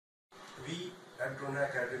at Drona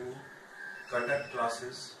Academy conduct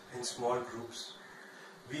classes in small groups.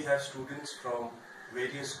 We have students from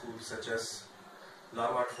various schools such as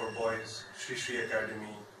Lamart for Boys, Shri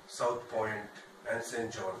Academy, South Point and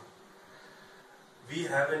St. John. We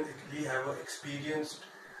have an experienced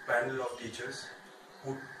panel of teachers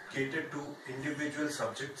who cater to individual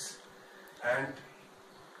subjects and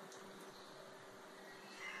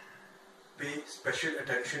pay special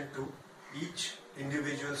attention to each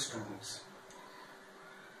individual students.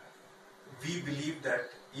 We believe that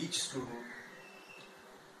each student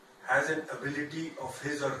has an ability of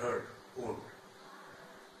his or her own.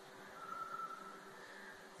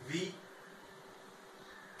 We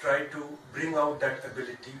try to bring out that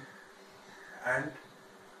ability and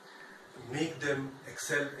make them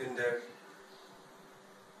excel in their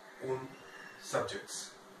own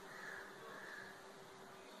subjects.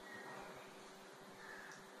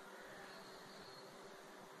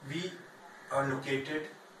 We are located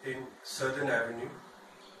in Southern Avenue.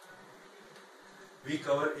 We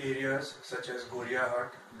cover areas such as Goriahat,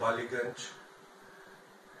 Baliganj,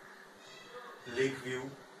 Lakeview,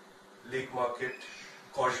 Lake Market,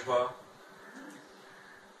 Koshba,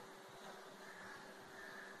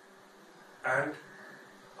 and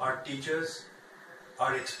our teachers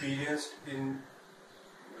are experienced in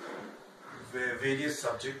various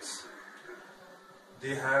subjects.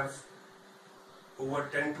 They have over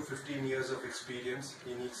 10 to 15 years of experience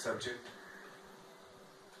in each subject.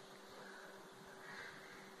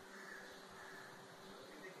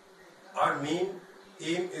 Our main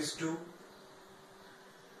aim is to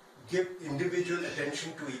give individual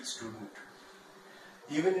attention to each student.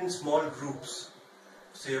 Even in small groups,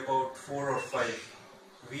 say about 4 or 5,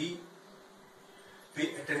 we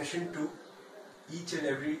pay attention to each and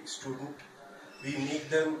every student. We make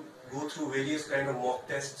them go through various kind of mock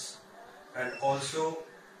tests and also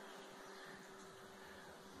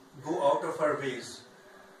go out of our ways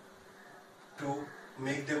to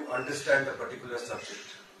make them understand a particular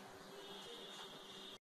subject.